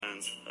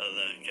signs of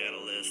the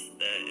catalyst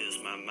that is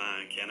my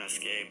mind. Can't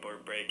escape or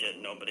break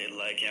it, nobody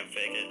can't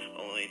fake it.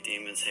 Only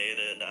demons hate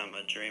it, I'm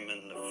a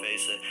dreaming to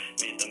face it.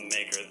 Meet the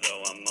maker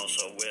though I'm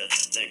also with.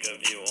 Think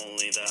of you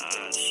only the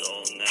eyes,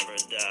 soul never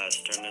dies.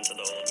 Turn into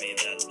the old me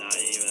that not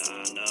even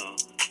I know.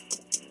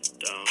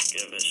 Don't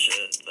give a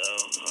shit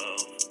though,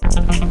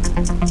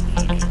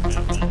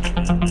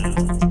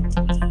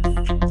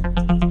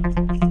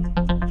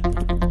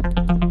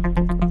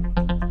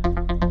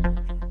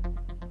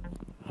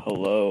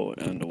 Hello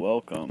and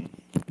welcome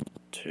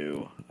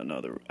to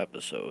another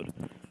episode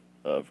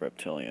of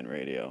Reptilian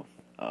Radio.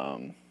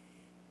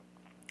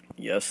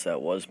 Yes,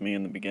 that was me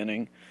in the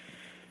beginning.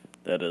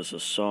 That is a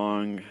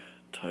song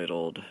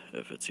titled,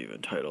 if it's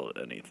even titled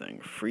anything,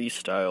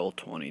 Freestyle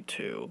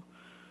 22.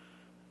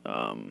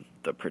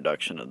 The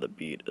production of the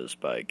beat is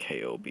by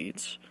KO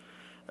Beats.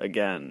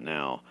 Again,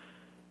 now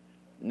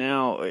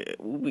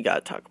we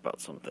gotta talk about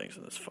some things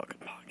in this fucking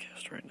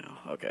podcast right now.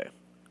 Okay,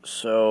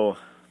 so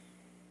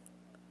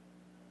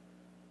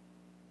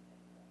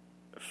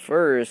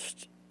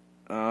first,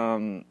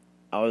 I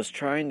was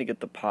trying to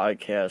get the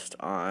podcast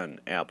on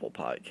Apple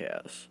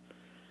Podcasts,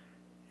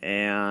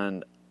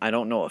 and I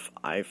don't know if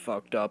I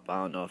fucked up.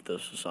 I don't know if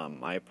this was on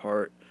my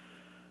part.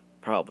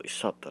 Probably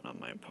something on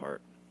my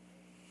part.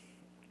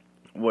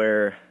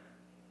 Where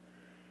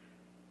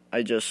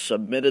I just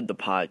submitted the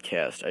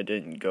podcast. I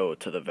didn't go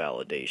to the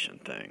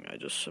validation thing. I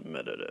just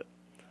submitted it.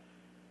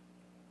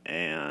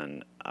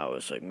 And I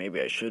was like, maybe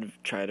I should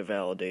try to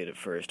validate it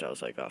first. I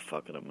was like, oh,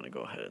 fuck it, I'm going to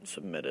go ahead and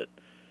submit it.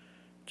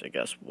 Which I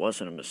guess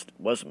was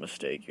a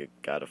mistake. You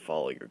got to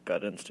follow your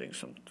gut instinct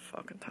some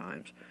fucking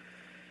times.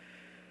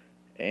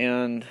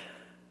 And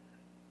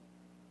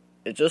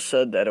it just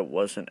said that it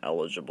wasn't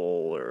eligible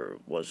or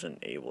wasn't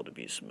able to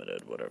be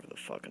submitted, whatever the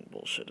fucking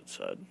bullshit it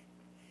said.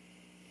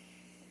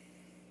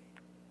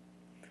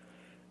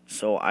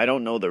 So I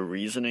don't know the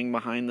reasoning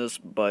behind this,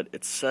 but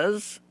it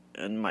says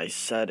in my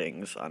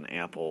settings on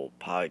Apple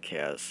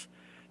Podcasts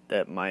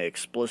that my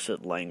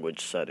explicit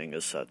language setting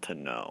is set to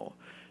no.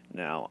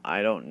 Now,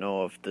 I don't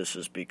know if this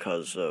is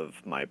because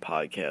of my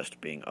podcast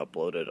being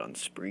uploaded on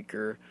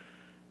Spreaker,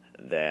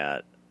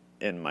 that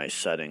in my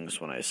settings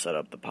when I set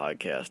up the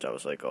podcast, I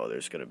was like, oh,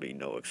 there's going to be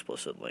no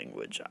explicit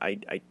language.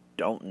 I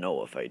don't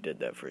know if I did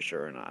that for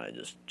sure or not. I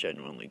just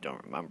genuinely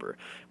don't remember.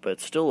 But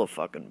it's still a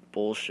fucking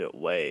bullshit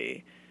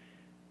way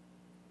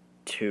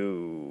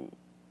to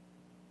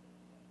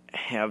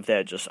have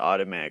that just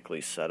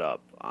automatically set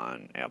up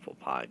on Apple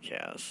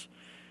Podcasts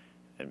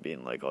and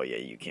being like, oh yeah,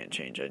 you can't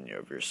change any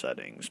of your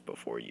settings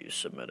before you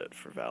submit it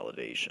for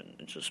validation.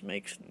 It just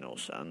makes no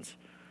sense.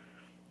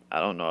 I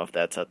don't know if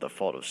that's at the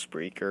fault of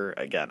Spreaker.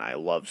 Again, I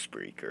love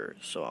Spreaker,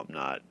 so I'm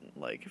not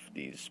like, if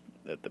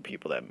the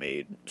people that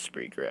made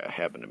Spreaker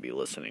happen to be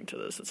listening to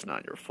this, it's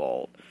not your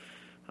fault.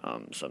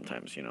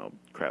 Sometimes,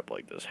 crap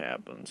like this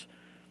happens.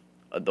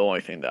 The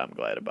only thing that I'm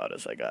glad about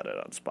is I got it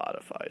on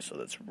Spotify, so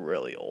that's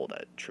really all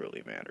that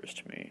truly matters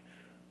to me.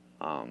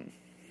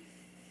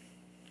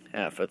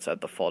 Yeah, if it's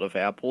at the fault of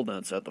Apple, then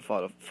it's at the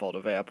fault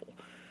of Apple.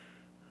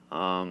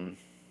 And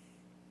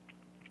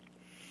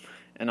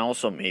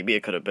also, maybe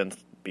it could have been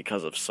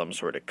because of some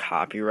sort of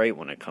copyright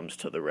when it comes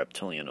to the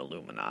Reptilian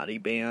Illuminati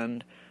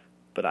band,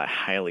 but I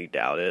highly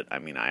doubt it. I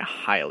mean, I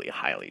highly,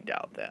 highly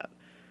doubt that.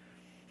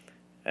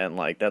 And,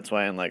 that's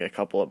why in, a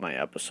couple of my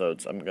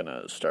episodes, I'm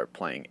gonna start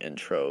playing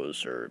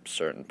intros or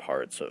certain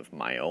parts of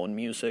my own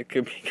music,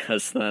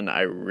 because then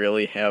I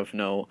really have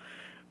no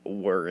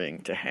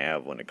worrying to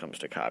have when it comes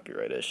to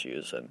copyright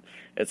issues, and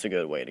it's a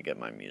good way to get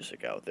my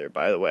music out there.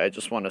 By the way, I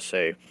just want to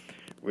say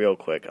real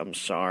quick, I'm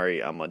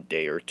sorry I'm a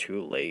day or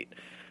two late.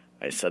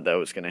 I said that I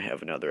was going to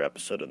have another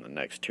episode in the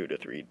next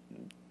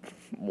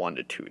 1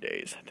 to 2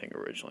 days, I think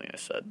originally I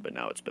said, but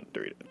now it's been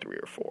 3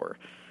 or 4.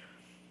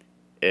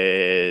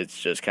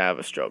 It's just kind of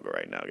a struggle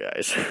right now,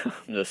 guys.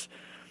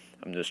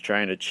 I'm just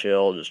trying to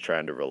chill, just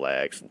trying to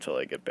relax until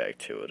I get back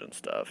to it and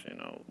stuff,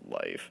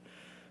 life.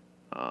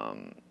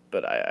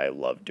 But I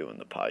love doing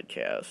the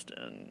podcast,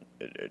 and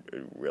it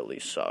really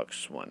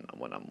sucks when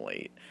I'm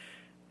late.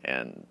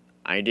 And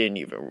I didn't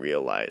even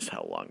realize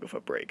how long of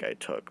a break I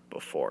took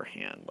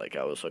beforehand.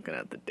 I was looking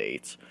at the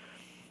dates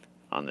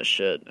on the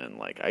shit, and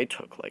I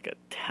took a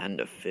 10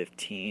 to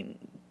 15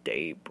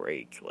 day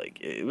break.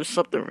 It was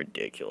something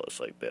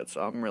ridiculous like that,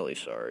 so I'm really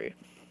sorry.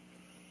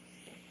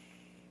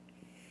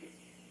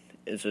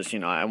 It's just,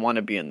 I want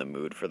to be in the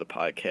mood for the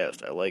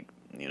podcast. I like,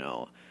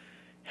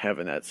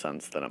 having that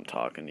sense that I'm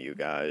talking to you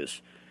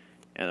guys.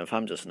 And if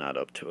I'm just not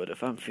up to it,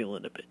 if I'm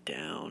feeling a bit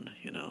down,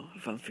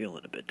 if I'm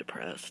feeling a bit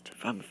depressed,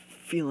 if I'm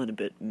feeling a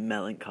bit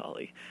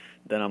melancholy,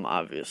 then I'm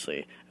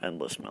obviously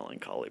Endless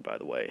Melancholy, by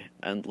the way.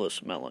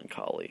 Endless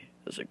Melancholy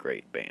is a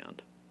great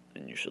band,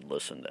 and you should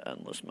listen to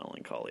Endless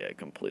Melancholy. I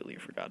completely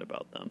forgot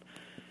about them.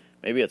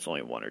 Maybe it's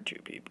only 1 or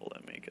 2 people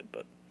that make it,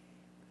 but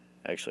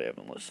actually I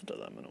haven't listened to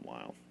them in a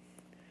while.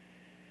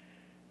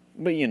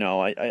 But,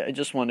 I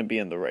just want to be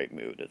in the right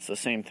mood. It's the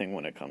same thing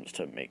when it comes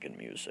to making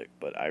music,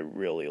 but I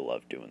really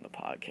love doing the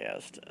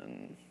podcast,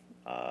 and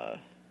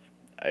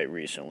I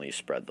recently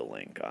spread the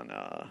link on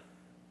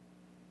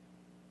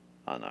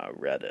on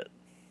Reddit.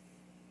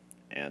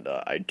 And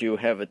I do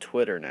have a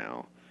Twitter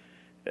now.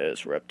 It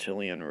is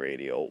Reptilian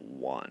Radio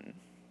 1.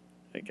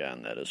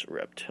 Again, that is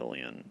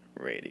Reptilian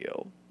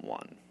Radio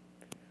 1.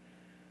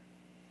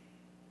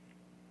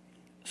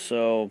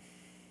 So,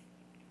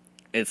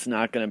 it's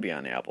not going to be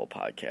on Apple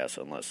Podcasts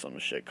unless some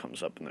shit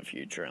comes up in the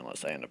future,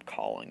 unless I end up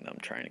calling them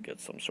trying to get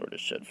some sort of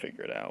shit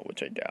figured out,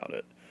 which I doubt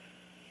it.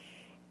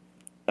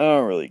 I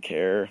don't really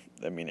care.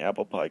 I mean,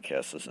 Apple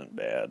Podcasts isn't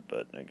bad,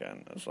 but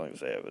again, as long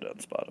as I have it on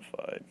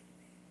Spotify,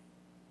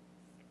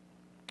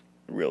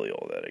 really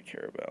all that I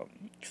care about.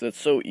 Because it's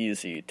so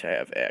easy to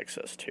have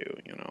access to,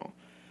 you know.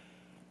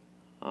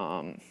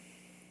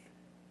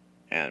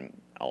 And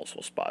also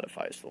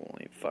Spotify is the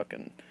only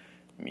fucking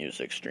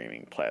music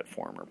streaming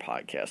platform or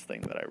podcast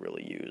thing that I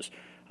really use.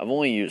 I've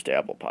only used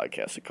Apple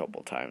Podcasts a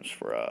couple times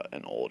for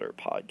an older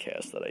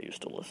podcast that I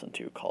used to listen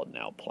to called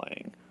Now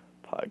Playing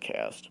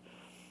Podcast.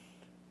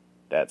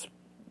 That's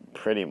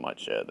pretty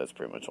much it. That's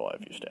pretty much all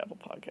I've used Apple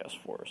Podcasts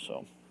for.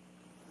 So,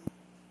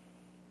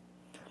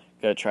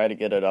 gotta try to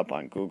get it up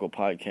on Google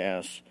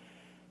Podcasts,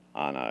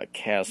 on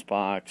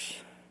Castbox,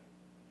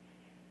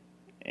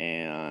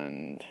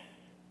 and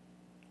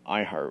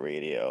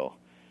iHeartRadio.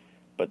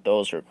 But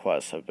those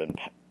requests have been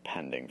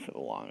pending for the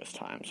longest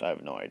time, so I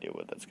have no idea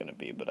what that's going to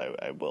be. But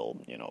I will,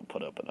 you know,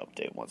 put up an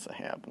update once it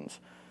happens,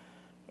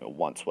 or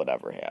once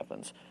whatever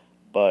happens.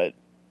 But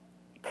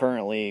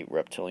currently,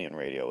 Reptilian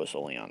Radio is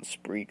only on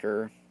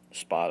Spreaker,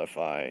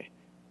 Spotify,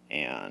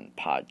 and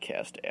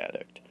Podcast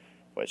Addict,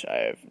 which I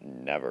have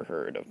never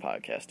heard of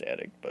Podcast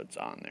Addict, but it's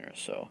on there.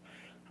 So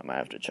I might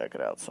have to check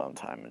it out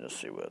sometime and just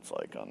see what it's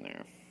like on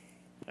there.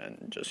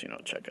 And just, you know,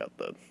 check out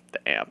the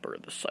app or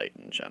the site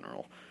in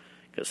general.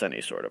 Because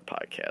any sort of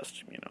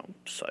podcast, you know,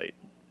 site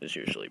is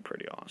usually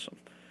pretty awesome.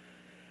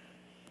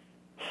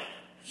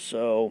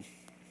 So,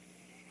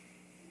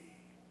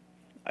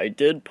 I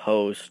did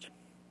post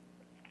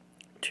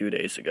 2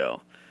 days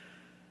ago.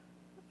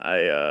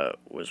 I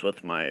was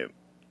with one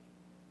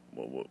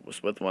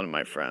of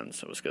my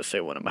friends. I was going to say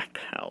one of my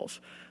pals.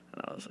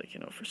 And I was like, you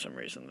know, for some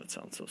reason that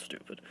sounds so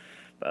stupid.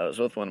 But I was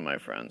with one of my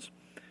friends.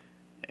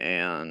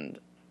 And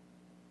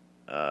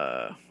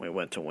we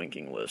went to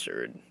Winking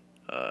Lizard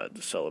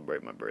to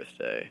celebrate my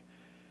birthday,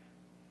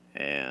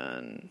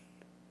 and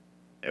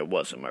it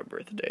wasn't my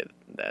birthday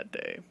that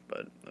day,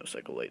 but it was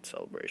like a late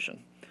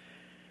celebration.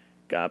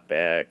 Got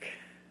back,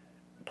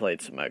 played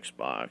some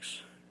Xbox,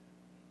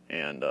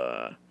 and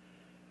I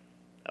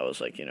was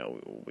like, you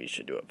know, we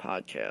should do a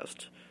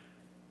podcast.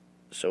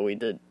 So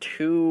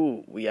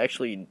we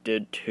actually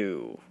did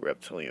two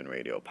Reptilian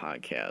Radio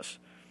podcasts.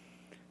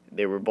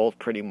 They were both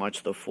pretty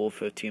much the full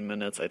 15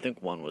 minutes. I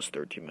think one was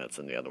 13 minutes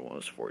and the other one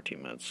was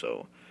 14 minutes,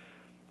 so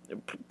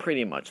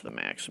pretty much the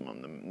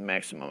maximum. The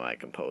maximum I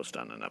can post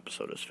on an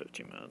episode is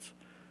 15 minutes.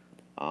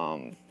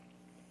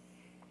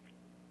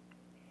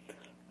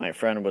 My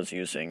friend was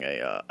using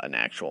an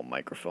actual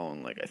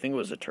microphone, like I think it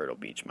was a Turtle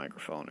Beach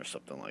microphone or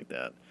something like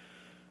that.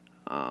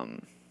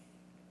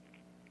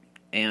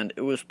 And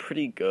it was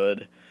pretty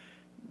good,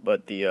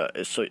 but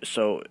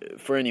so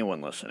for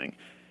anyone listening,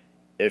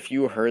 if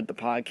you heard the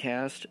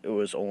podcast, it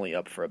was only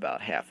up for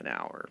about half an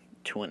hour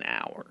to an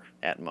hour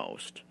at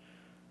most.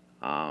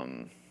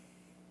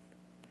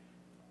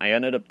 I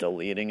ended up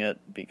deleting it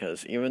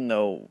because even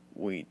though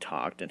we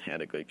talked and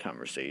had a good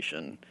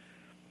conversation,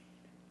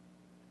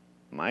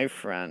 my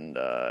friend,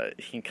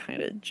 he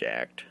kind of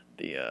jacked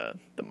the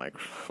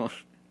microphone.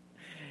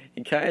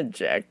 He kind of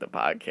jacked the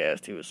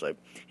podcast.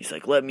 He's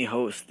like, let me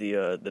host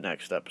the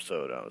next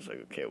episode. I was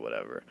like, okay,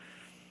 whatever.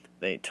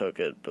 They took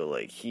it, but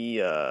like he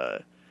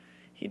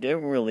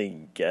didn't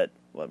really get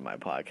what my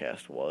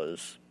podcast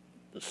was.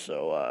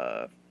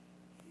 So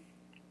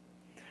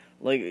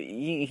like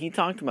he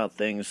talked about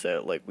things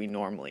that like we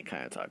normally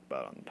kind of talk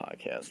about on the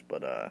podcast,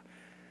 but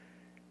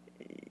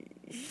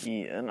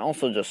and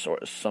also just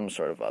some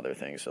sort of other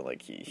things. So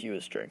like he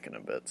was drinking a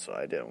bit, so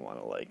I didn't want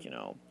to like, you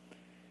know,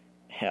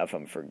 have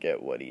him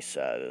forget what he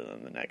said and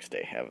then the next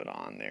day have it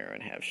on there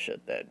and have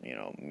shit that, you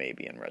know,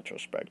 maybe in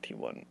retrospect he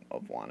wouldn't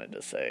have wanted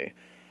to say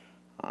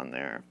on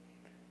there.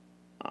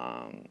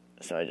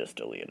 So I just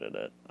deleted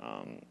it.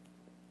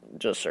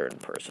 Just certain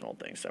personal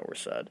things that were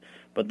said.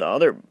 But the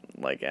other,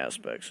 like,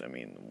 aspects, I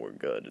mean, were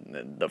good.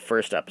 And the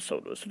first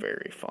episode was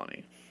very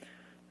funny.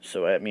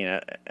 So, I mean,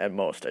 at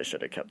most, I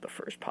should have kept the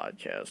first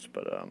podcast.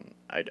 But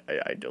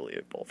I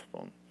deleted both of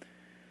them.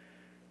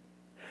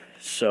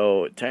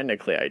 So,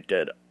 technically, I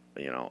did,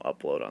 you know,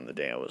 upload on the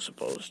day I was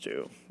supposed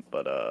to.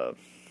 But,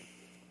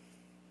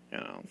 you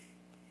know,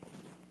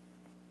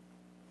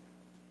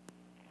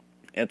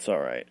 it's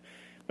alright.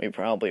 We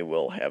probably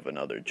will have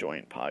another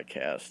joint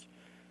podcast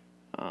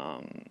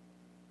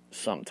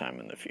sometime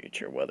in the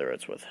future, whether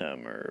it's with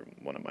him or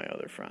one of my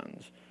other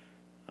friends,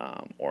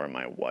 or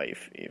my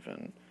wife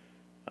even,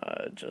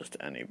 just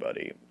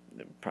anybody.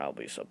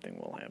 Probably something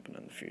will happen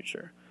in the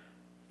future.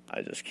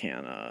 I just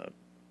can't,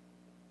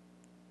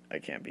 I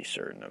can't be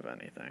certain of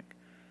anything.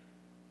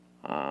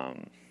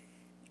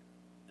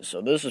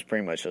 So this is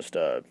pretty much just,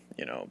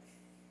 you know,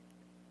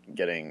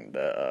 getting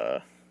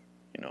the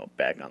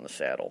back on the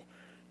saddle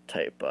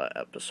type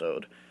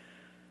episode.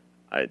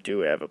 I do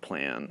have a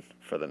plan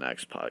for the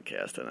next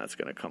podcast, and that's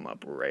going to come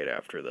up right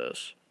after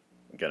this.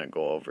 I'm going to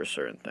go over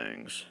certain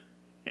things,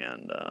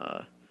 and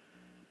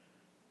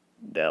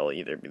that'll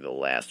either be the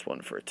last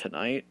one for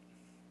tonight,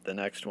 the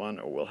next one,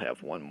 or we'll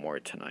have one more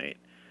tonight.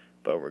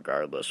 But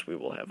regardless, we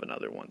will have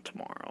another one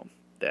tomorrow.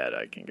 That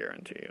I can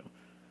guarantee you.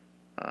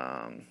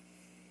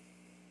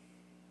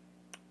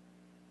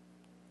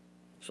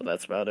 So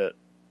that's about it.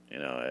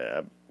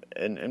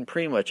 In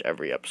pretty much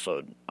every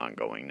episode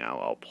ongoing now,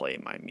 I'll play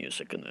my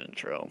music in the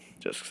intro,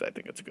 just because I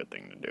think it's a good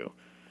thing to do.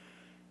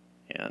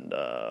 And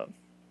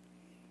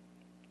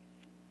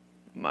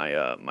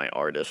my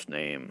artist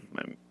name,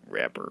 my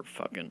rapper,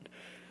 fucking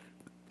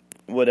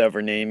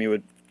whatever name you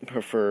would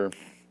prefer,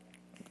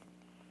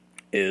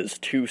 is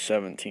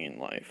 217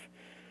 Life.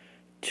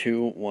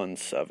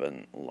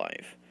 217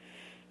 Life.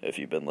 If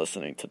you've been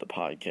listening to the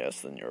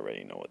podcast, then you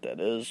already know what that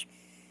is.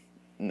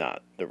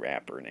 Not the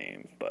rapper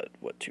name, but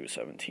what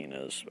 217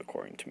 is,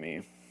 according to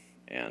me.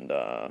 And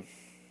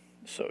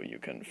so you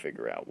can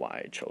figure out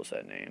why I chose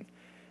that name.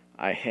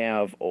 I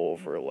have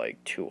over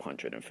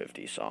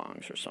 250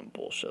 songs or some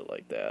bullshit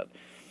like that.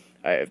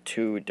 I have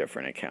 2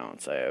 different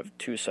accounts. I have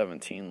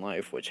 217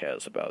 Life, which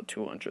has about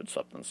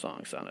 200-something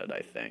songs on it,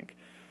 I think.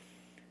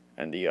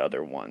 And the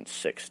other one,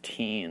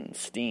 16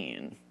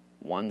 Steen,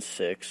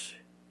 16,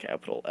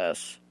 capital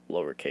S,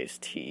 lowercase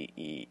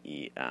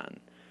T-E-E-N.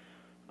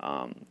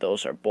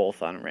 Those are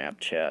both on Rap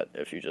Chat.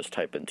 If you just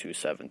type in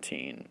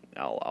 217,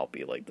 I'll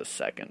be the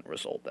second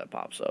result that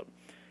pops up.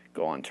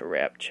 Go on to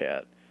Rap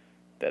Chat.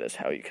 That is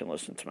how you can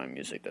listen to my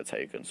music. That's how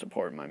you can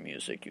support my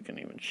music. You can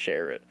even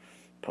share it,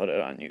 put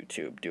it on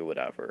YouTube, do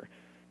whatever.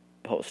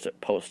 Post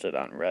it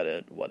on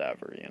Reddit,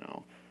 whatever,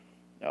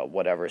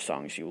 whatever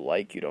songs you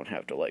like. You don't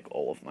have to like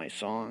all of my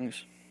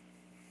songs.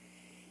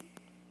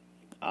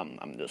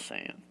 I'm just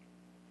saying.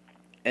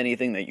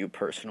 Anything that you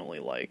personally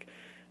like,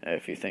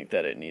 if you think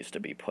that it needs to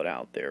be put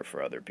out there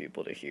for other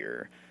people to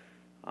hear,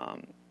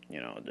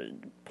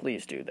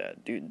 please do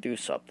that. Do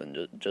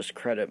something. Just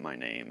credit my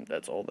name.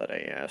 That's all that I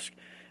ask.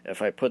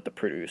 If I put the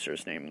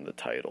producer's name in the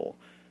title,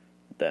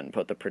 then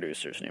put the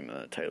producer's name in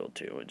the title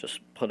too, and just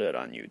put it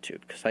on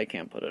YouTube, because I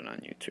can't put it on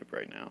YouTube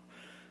right now.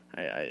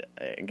 I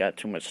got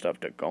too much stuff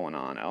going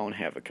on. I don't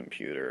have a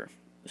computer,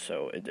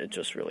 so it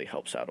just really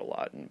helps out a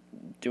lot. And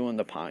doing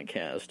the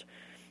podcast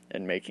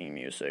and making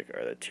music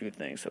are the 2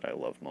 things that I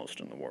love most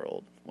in the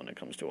world. When it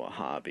comes to a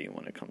hobby,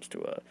 when it comes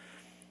to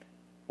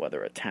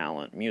whether a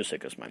talent,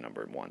 music is my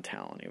number 1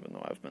 talent, even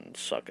though I've been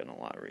sucking a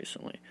lot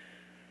recently.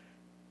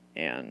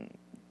 And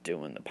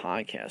doing the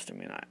podcast,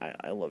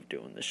 I love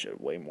doing this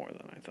shit way more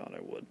than I thought I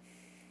would.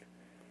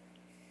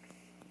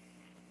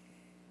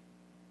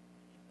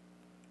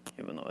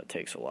 Even though it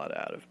takes a lot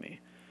out of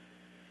me,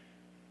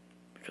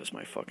 because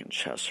my fucking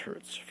chest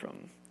hurts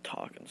from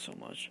talking so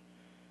much.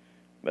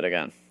 But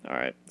again,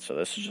 alright, so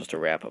this is just a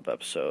wrap-up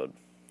episode,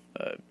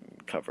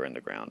 covering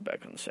the ground,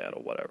 back on the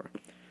saddle, whatever.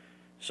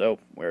 So,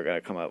 we're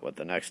going to come out with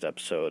the next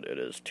episode. It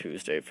is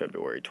Tuesday,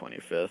 February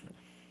 25th.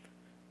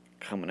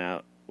 Coming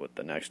out with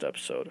the next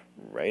episode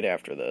right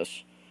after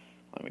this.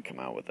 Let me come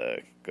out with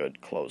a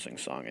good closing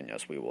song, and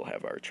yes, we will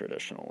have our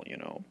traditional,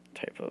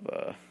 type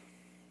of,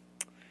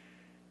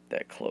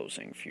 that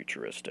closing,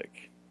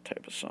 futuristic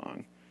type of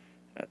song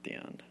at the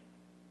end.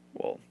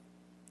 Well,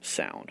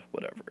 sound,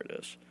 whatever it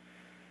is.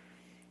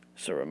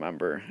 So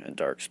remember, in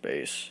dark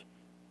space...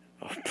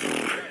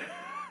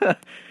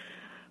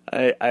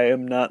 I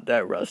am not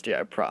that rusty,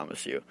 I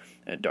promise you.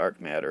 In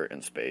dark matter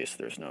in space,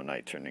 there's no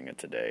night turning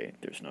into day.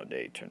 There's no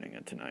day turning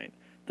into night.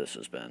 This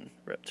has been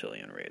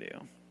Reptilian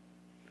Radio.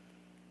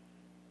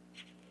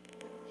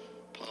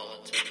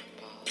 Politic and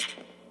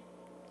politic.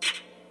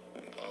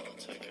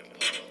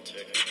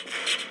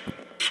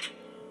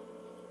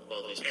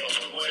 Well, these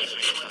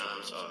politics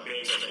times are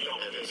taking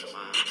a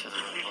pivot.